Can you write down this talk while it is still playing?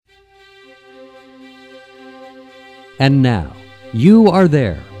And now, You Are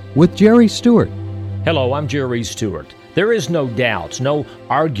There with Jerry Stewart. Hello, I'm Jerry Stewart. There is no doubt, no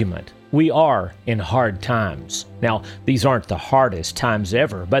argument. We are in hard times. Now, these aren't the hardest times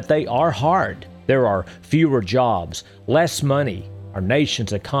ever, but they are hard. There are fewer jobs, less money. Our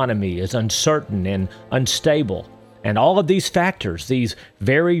nation's economy is uncertain and unstable. And all of these factors, these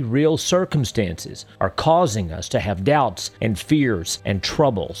very real circumstances, are causing us to have doubts and fears and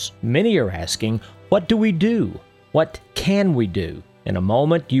troubles. Many are asking, what do we do? What can we do? In a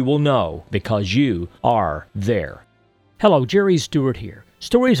moment, you will know because you are there. Hello, Jerry Stewart here.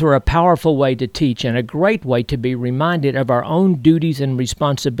 Stories are a powerful way to teach and a great way to be reminded of our own duties and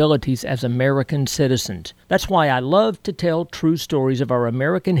responsibilities as American citizens. That's why I love to tell true stories of our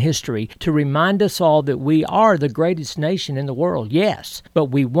American history to remind us all that we are the greatest nation in the world, yes, but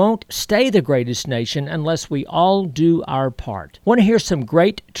we won't stay the greatest nation unless we all do our part. Want to hear some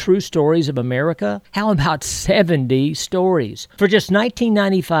great true stories of America? How about 70 stories? For just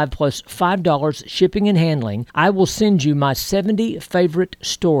 $19.95 plus $5 shipping and handling, I will send you my 70 favorite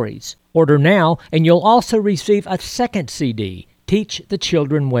stories. Order now, and you'll also receive a second CD, Teach the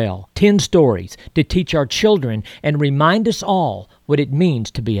Children Well. 10 stories to teach our children and remind us all what it means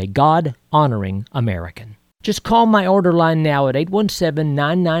to be a God-honoring American. Just call my order line now at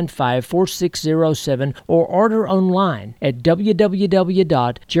 817-995-4607 or order online at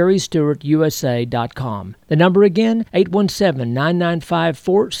www.jerrystewartusa.com. The number again,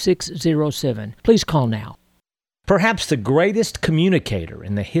 817-995-4607. Please call now. Perhaps the greatest communicator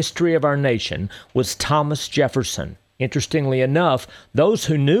in the history of our nation was Thomas Jefferson. Interestingly enough, those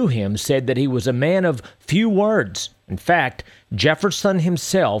who knew him said that he was a man of few words. In fact, Jefferson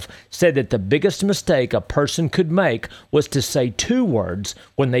himself said that the biggest mistake a person could make was to say 2 words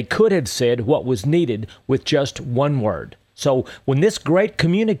when they could have said what was needed with just 1 word. So when this great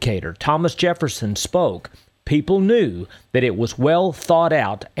communicator, Thomas Jefferson, spoke, people knew that it was well thought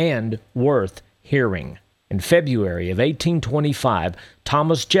out and worth hearing. In February of 1825,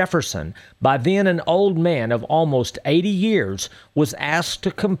 Thomas Jefferson, by then an old man of almost 80 years, was asked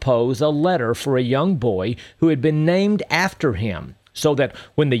to compose a letter for a young boy who had been named after him, so that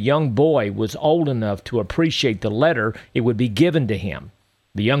when the young boy was old enough to appreciate the letter, it would be given to him.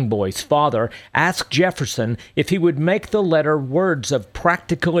 The young boy's father asked Jefferson if he would make the letter words of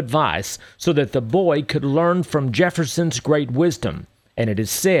practical advice so that the boy could learn from Jefferson's great wisdom. And it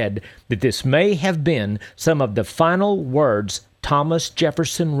is said that this may have been some of the final words Thomas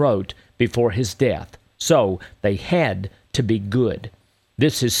Jefferson wrote before his death. So they had to be good.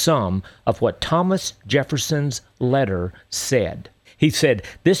 This is some of what Thomas Jefferson's letter said. He said,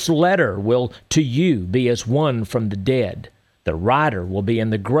 "This letter will to you be as one from the dead. The writer will be in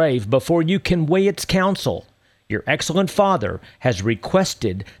the grave before you can weigh its counsel. Your excellent father has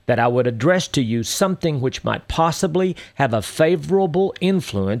requested that I would address to you something which might possibly have a favorable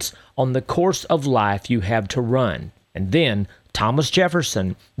influence on the course of life you have to run." And then Thomas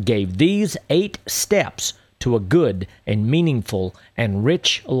Jefferson gave these 8 steps to a good and meaningful and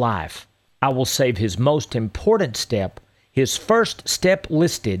rich life. I will save his most important step, his first step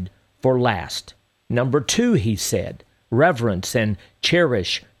listed, for last. Number 2, he said, reverence and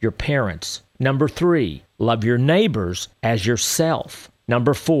cherish your parents. Number 3, love your neighbors as yourself.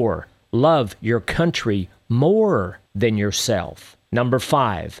 Number 4, love your country more than yourself. Number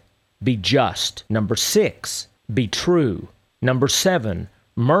 5, be just. Number 6, be true. Number 7,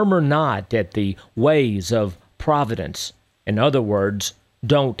 murmur not at the ways of providence. In other words,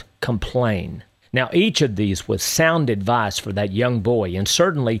 don't complain. Now, each of these was sound advice for that young boy, and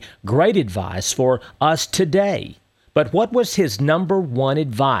certainly great advice for us today. But what was his number 1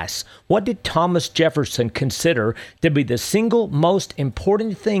 advice? What did Thomas Jefferson consider to be the single most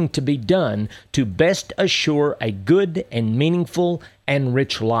important thing to be done to best assure a good and meaningful and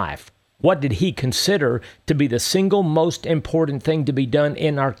rich life? What did he consider to be the single most important thing to be done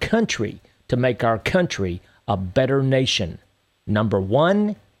in our country to make our country a better nation? Number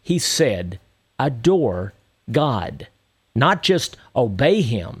 1, he said, adore God. Not just obey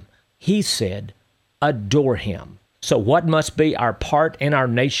Him. He said, adore Him. So what must be our part in our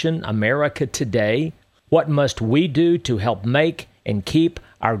nation, America, today? What must we do to help make and keep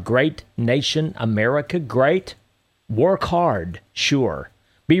our great nation, America, great? Work hard, sure.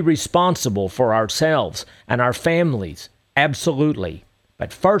 Be responsible for ourselves and our families, absolutely.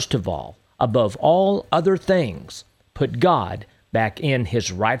 But first of all, above all other things, put God back in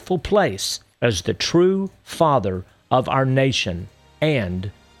His rightful place as the true Father of our nation and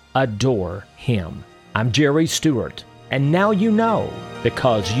adore Him. I'm Jerry Stewart, and now you know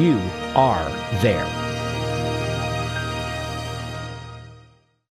because you are there.